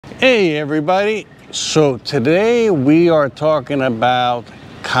Hey everybody, so today we are talking about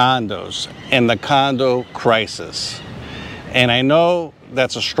condos and the condo crisis. And I know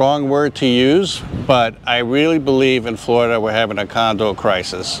that's a strong word to use, but I really believe in Florida we're having a condo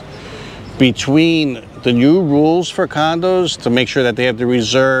crisis. Between the new rules for condos to make sure that they have the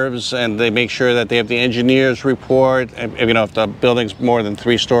reserves and they make sure that they have the engineers report, and, if the building's more than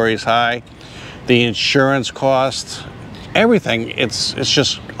 3 stories high, the insurance cost, everything, it's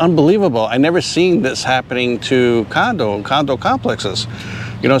just unbelievable. I never seen this happening to condo complexes,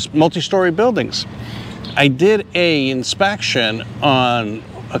 multi-story buildings. I did a inspection on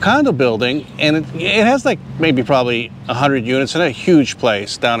a condo building, and it has like maybe probably 100 units in a huge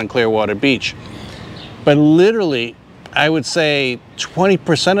place down in Clearwater Beach. But literally, I would say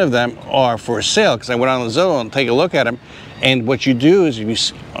 20% of them are for sale, because I went on the Zillow and take a look at them. And what you do is you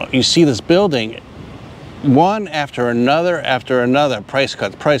see this building, one after another, price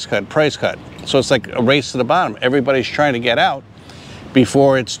cut, price cut, price cut. So it's like a race to the bottom. Everybody's trying to get out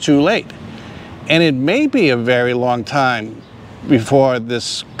before it's too late. And it may be a very long time before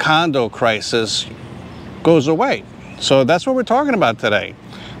this condo crisis goes away. So that's what we're talking about today.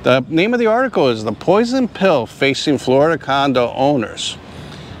 The name of the article is "The Poison Pill Facing Florida Condo Owners."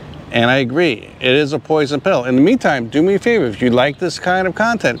 And I agree, it is a poison pill. In the meantime, do me a favor, if you like this kind of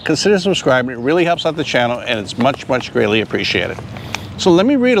content, consider subscribing. It really helps out the channel, and it's much, much greatly appreciated. So let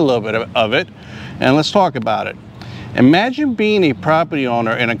me read a little bit of it, and let's talk about it. Imagine being a property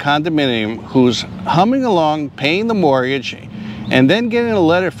owner in a condominium who's humming along, paying the mortgage, and then getting a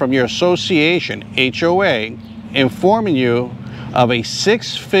letter from your association, HOA, informing you of a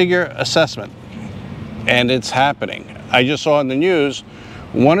 6-figure assessment. And it's happening. I just saw in the news,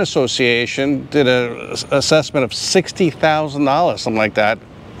 one association did an assessment of $60,000, something like that,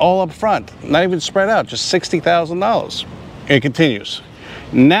 all up front, not even spread out, just $60,000. It continues.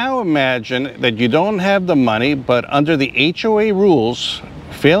 Now imagine that you don't have the money, but under the HOA rules,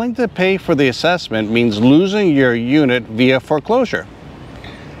 failing to pay for the assessment means losing your unit via foreclosure.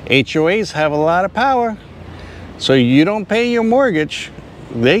 HOAs have a lot of power, so you don't pay your mortgage,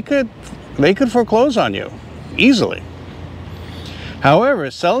 they could foreclose on you easily. However,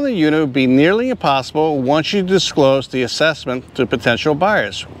 selling the unit would be nearly impossible once you disclose the assessment to potential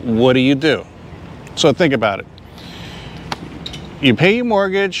buyers. What do? So think about it. You pay your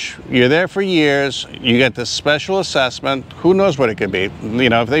mortgage, you're there for years, you get this special assessment, who knows what it could be.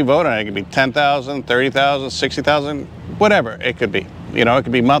 If they vote on it, it could be $10,000, $30,000, $60,000, whatever it could be. It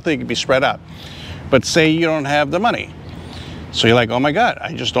could be monthly, it could be spread out. But say you don't have the money. So you're like, oh my God,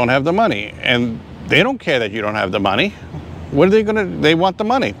 I just don't have the money. And they don't care that you don't have the money. What are they gonna, they want the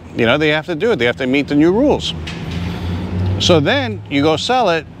money. They have to do it. They have to meet the new rules. So then you go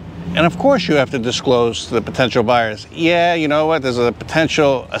sell it, and of course you have to disclose to the potential buyers, yeah, you know what, there's a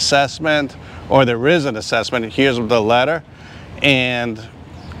potential assessment, or there is an assessment, here's the letter. And,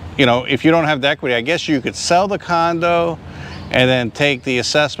 if you don't have the equity, I guess you could sell the condo and then take the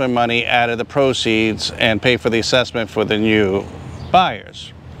assessment money out of the proceeds and pay for the assessment for the new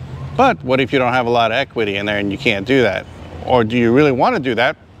buyers. But what if you don't have a lot of equity in there and you can't do that? Or do you really want to do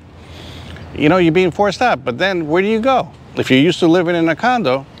that? You're being forced out, but then where do you go? If you're used to living in a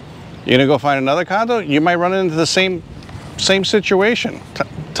condo, you're gonna go find another condo, you might run into the same situation.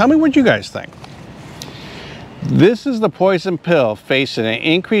 Tell me what you guys think. This is the poison pill facing an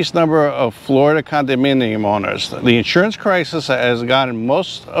increased number of Florida condominium owners. The insurance crisis has gotten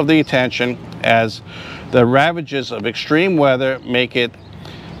most of the attention as the ravages of extreme weather make it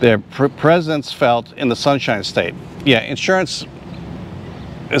their presence felt in the Sunshine State. Yeah, insurance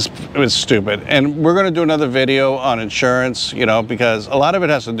is stupid. And we're gonna do another video on insurance, because a lot of it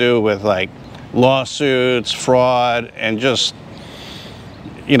has to do with like lawsuits, fraud, and just,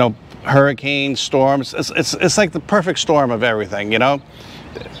 hurricanes, storms. It's like the perfect storm of everything,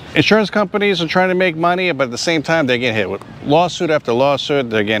 Insurance companies are trying to make money, but at the same time, they get hit with lawsuit after lawsuit.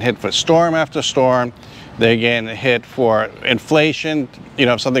 They're getting hit for storm after storm. They're getting hit for inflation.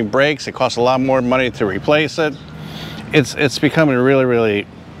 If something breaks, it costs a lot more money to replace it. It's becoming really, really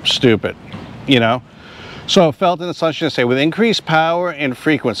stupid, So felt in the Sunshine State with increased power and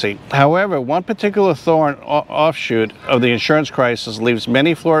frequency. However, one particular thorn offshoot of the insurance crisis leaves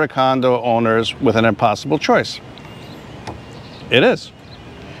many Florida condo owners with an impossible choice. It is.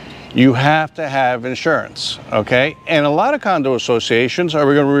 You have to have insurance, okay? And a lot of condo associations are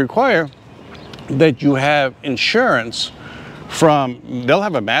going to require that you have insurance they'll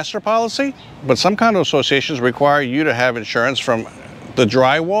have a master policy, but some condo associations require you to have insurance from the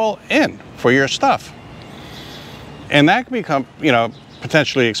drywall in for your stuff. And that can become,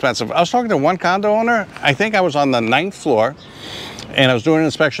 potentially expensive. I was talking to one condo owner, I think I was on the 9th floor, And I was doing an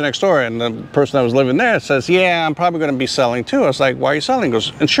inspection next door, and the person that was living there says, yeah, I'm probably going to be selling too. I was like, why are you selling? He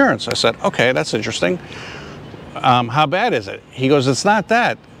goes, insurance. I said, okay, that's interesting. How bad is it? He goes, it's not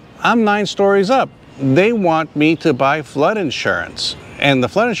that. I'm 9 stories up. They want me to buy flood insurance. And the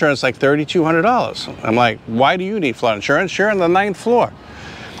flood insurance is like $3,200. I'm like, why do you need flood insurance? You're on the 9th floor.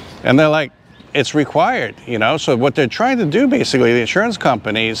 And they're like, it's required, you know? So what they're trying to do, basically, the insurance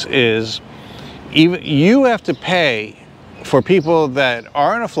companies, is even you have to pay for people that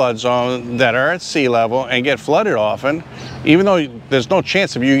are in a flood zone, that are at sea level and get flooded often, even though there's no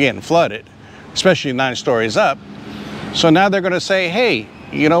chance of you getting flooded, especially 9 stories up. So now they're going to say, hey,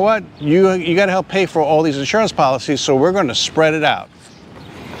 you know what? You got to help pay for all these insurance policies, so we're going to spread it out.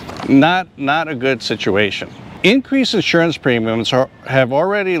 Not a good situation. Increased insurance premiums have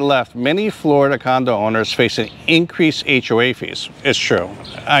already left many Florida condo owners facing increased HOA fees. It's true.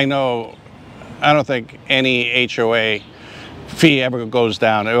 I know, I don't think any HOA fee ever goes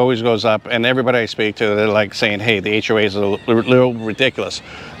down. It always goes up, and everybody I speak to, they're like saying, hey, the HOA is a little ridiculous.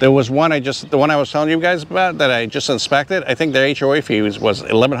 There was one the one I was telling you guys about that I just inspected. I think their HOA fee was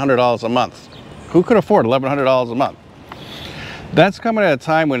 $1,100 a month. Who could afford $1,100 a month? That's coming at a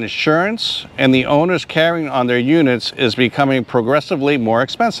time when insurance and the owners carrying on their units is becoming progressively more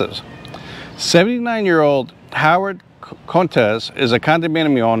expensive. 79-year-old Howard Contes is a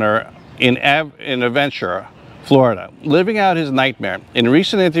condominium owner in Aventura, Florida, living out his nightmare. In a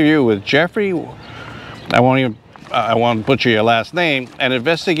recent interview with Jeffrey, I won't butcher your last name, an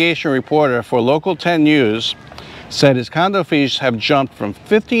investigation reporter for Local 10 News said his condo fees have jumped from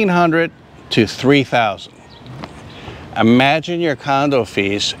 $1,500 to $3,000. Imagine your condo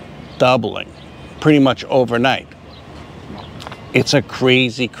fees doubling pretty much overnight. It's a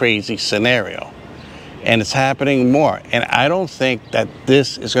crazy, crazy scenario, and it's happening more. And I don't think that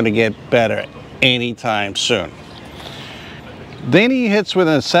this is going to get better anytime soon. Then he hits with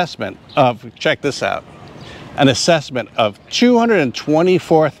an assessment of, check this out, an assessment of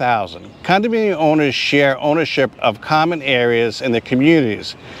 $224,000. Condominium owners share ownership of common areas in their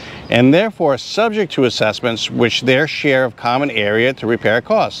communities, and therefore subject to assessments which their share of common area to repair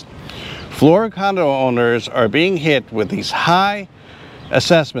costs. Florida condo owners are being hit with these high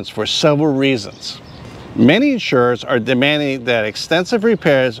assessments for several reasons. Many insurers are demanding that extensive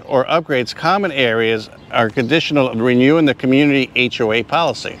repairs or upgrades common areas are conditional on renewing the community HOA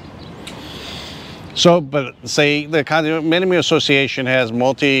policy. So, but say the condominium association has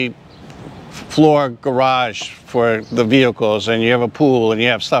multi-floor garage for the vehicles, and you have a pool and you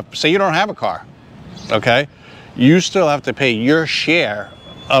have stuff. Say you don't have a car, okay? You still have to pay your share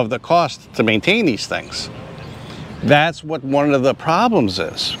of the cost to maintain these things. That's what one of the problems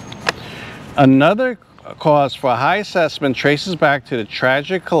is. Another cause for high assessment traces back to the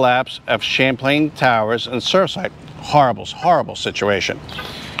tragic collapse of Champlain Towers in Surfside. Horrible, horrible situation.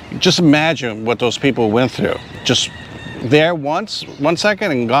 Just imagine what those people went through. Just there one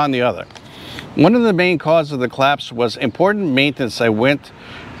second and gone the other. One of the main causes of the collapse was important maintenance that went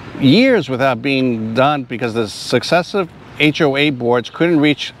years without being done because the successive HOA boards couldn't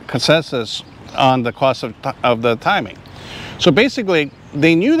reach consensus on the cost of the timing. So basically,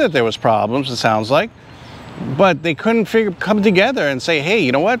 they knew that there was problems, it sounds like, but they couldn't come together and say, hey,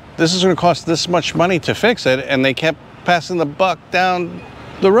 you know what? This is going to cost this much money to fix it, and they kept passing the buck down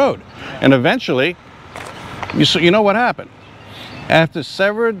the road. And eventually, you know what happened? After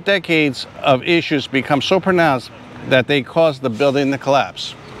several decades of issues become so pronounced that they caused the building to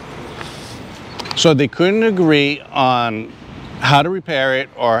collapse. So they couldn't agree on how to repair it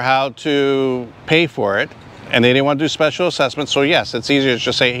or how to pay for it, and they didn't want to do special assessments. So yes, it's easier to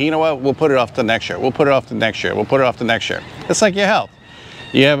just say, hey, you know what, we'll put it off to next year. We'll put it off to next year. We'll put it off to next year. It's like your health.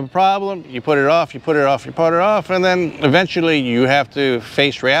 You have a problem, you put it off, you put it off, you put it off, and then eventually you have to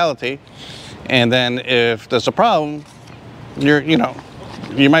face reality. And then if there's a problem,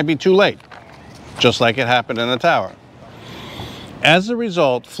 you might be too late, just like it happened in the tower. As a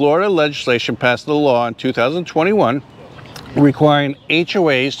result, Florida legislation passed a law in 2021 requiring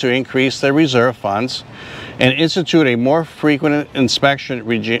HOAs to increase their reserve funds and institute a more frequent inspection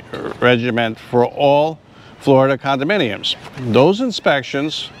regimen for all Florida condominiums. Those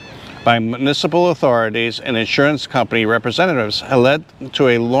inspections by municipal authorities and insurance company representatives have led to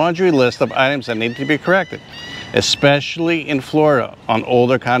a laundry list of items that need to be corrected, especially in Florida on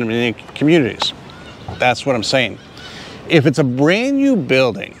older condominium communities. That's what I'm saying. If it's a brand new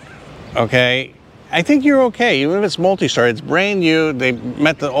building, okay, I think you're okay. Even if it's multi-story, it's brand new, they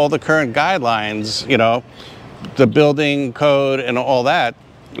met all the current guidelines, you know, the building code and all that,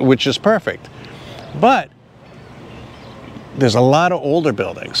 which is perfect. But there's a lot of older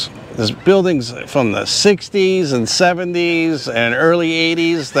buildings, There's buildings from the 60s and 70s and early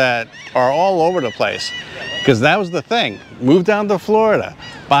 80s that are all over the place. Because that was the thing. Move down to Florida,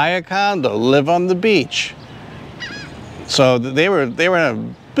 buy a condo, live on the beach. So they were in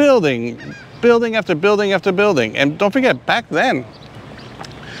a building after building after building. And don't forget, back then,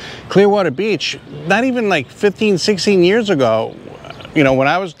 Clearwater Beach, not even like 15, 16 years ago, you know, when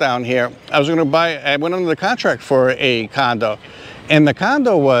I was down here, I went under the contract for a condo. And the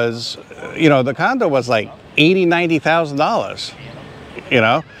condo was, you know, like $80,000, $90,000, you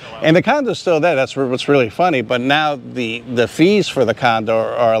know? And the condo's still there, that's what's really funny. But now the fees for the condo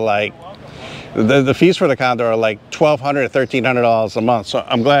are like, the fees for the condo are like $1,200, $1,300 a month. So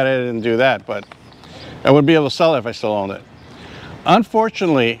I'm glad I didn't do that, but I wouldn't be able to sell it if I still owned it.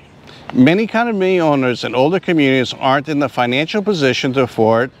 Unfortunately, many condominium owners in older communities aren't in the financial position to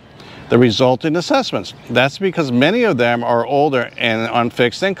afford the resulting assessments. That's because many of them are older and on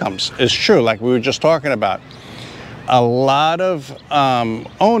fixed incomes. It's true, like we were just talking about. A lot of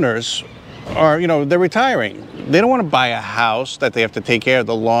owners are, you know, they're retiring. They don't want to buy a house that they have to take care of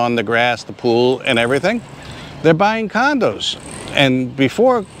the lawn, the grass, the pool, and everything. They're buying condos. And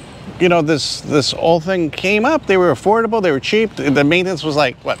before, you know, this whole thing came up, they were affordable, they were cheap. The maintenance was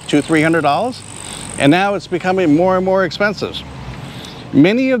like, what, $200, $300? And now it's becoming more and more expensive.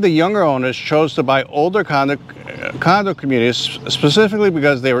 Many of the younger owners chose to buy older condo communities specifically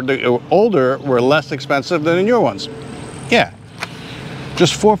because the older were less expensive than the newer ones. Yeah,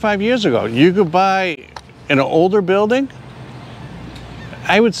 just 4 or 5 years ago, you could buy an older building.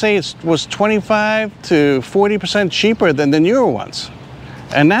 I would say it was 25 to 40% cheaper than the newer ones.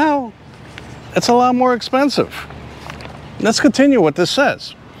 And now it's a lot more expensive. Let's continue what this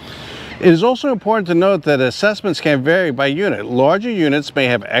says. It is also important to note that assessments can vary by unit. Larger units may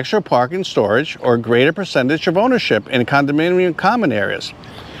have extra parking, storage, or greater percentage of ownership in condominium common areas.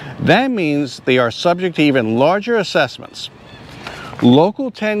 That means they are subject to even larger assessments. Local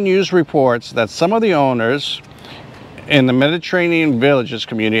 10 News reports that some of the owners in the Mediterranean Villages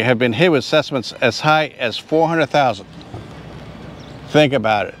community have been hit with assessments as high as $400,000. Think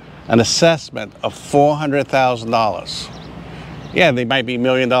about it, an assessment of $400,000. Yeah, they might be $1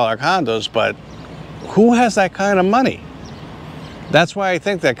 million condos, but who has that kind of money? That's why I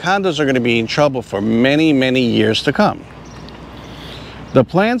think that condos are going to be in trouble for many, many years to come. The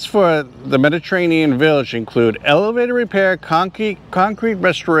plans for the Mediterranean Village include elevator repair, concrete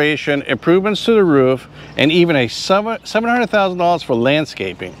restoration, improvements to the roof, and even a $700,000 for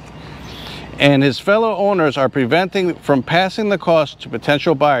landscaping. And his fellow owners are preventing from passing the cost to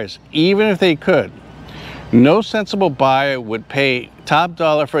potential buyers, even if they could. No sensible buyer would pay top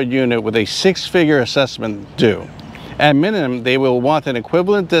dollar for a unit with a 6-figure assessment due. At minimum, they will want an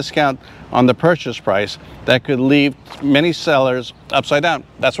equivalent discount on the purchase price that could leave many sellers upside down.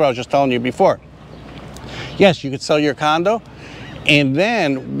 That's what I was just telling you before. Yes, you could sell your condo, and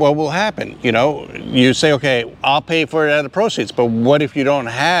then what will happen? You know, you say, okay, I'll pay for it out of proceeds, but what if you don't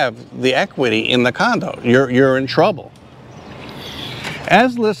have the equity in the condo? You're in trouble.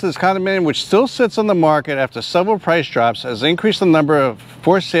 As listed, this condominium, which still sits on the market after several price drops, has increased the number of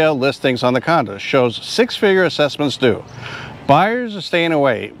for sale listings on the condo, shows 6-figure assessments due. Buyers are staying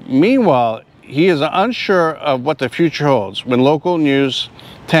away. Meanwhile, he is unsure of what the future holds. When Local News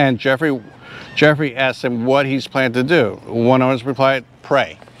 10, Jeffrey asked him what he's planned to do. One owner replied,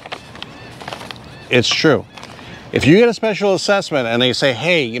 pray. It's true. If you get a special assessment and they say,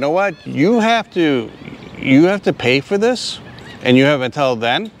 hey, you know what, you have to pay for this, and you have until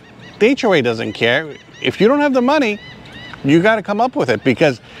then, the HOA doesn't care. If you don't have the money, you got to come up with it,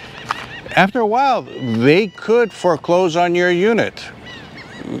 because after a while, they could foreclose on your unit.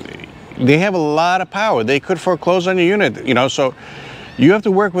 They have a lot of power. They could foreclose on your unit, you know, so you have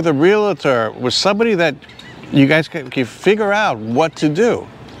to work with a realtor, with somebody that you guys can figure out what to do.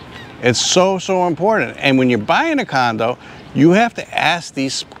 It's so, so important. And when you're buying a condo, you have to ask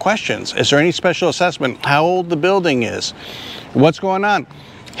these questions. Is there any special assessment? How old the building is? What's going on?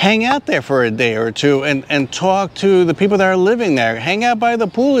 Hang out there for a day or two and talk to the people that are living there. Hang out by the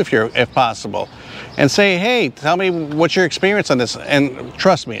pool if possible. And say, hey, tell me what's your experience on this. And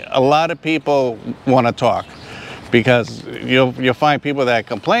trust me, a lot of people want to talk, because you'll find people that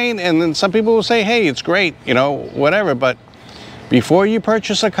complain, and then some people will say, hey, it's great, you know, whatever. But before you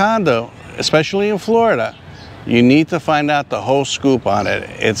purchase a condo, especially in Florida, you need to find out the whole scoop on it.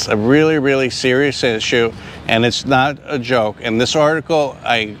 It's a really, really serious issue, and it's not a joke. In this article,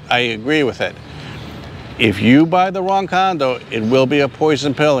 I agree with it. If you buy the wrong condo, it will be a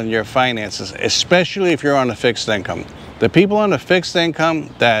poison pill in your finances, especially if you're on a fixed income. The people on the fixed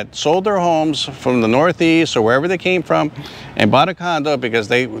income that sold their homes from the Northeast or wherever they came from and bought a condo because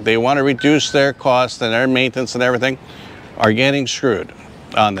they want to reduce their costs and their maintenance and everything are getting screwed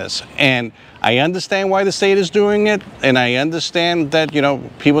on this. And I understand why the state is doing it, and I understand that, you know,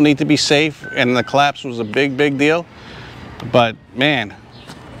 people need to be safe, and the collapse was a big deal. But man,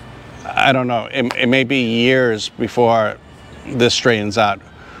 I don't know, it may be years before this straightens out.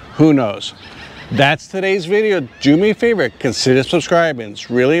 Who knows? That's today's video. Do me a favor, consider subscribing. It's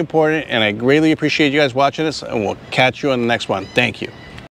really important, and I greatly appreciate you guys watching this, and we'll catch you on the next one. Thank you.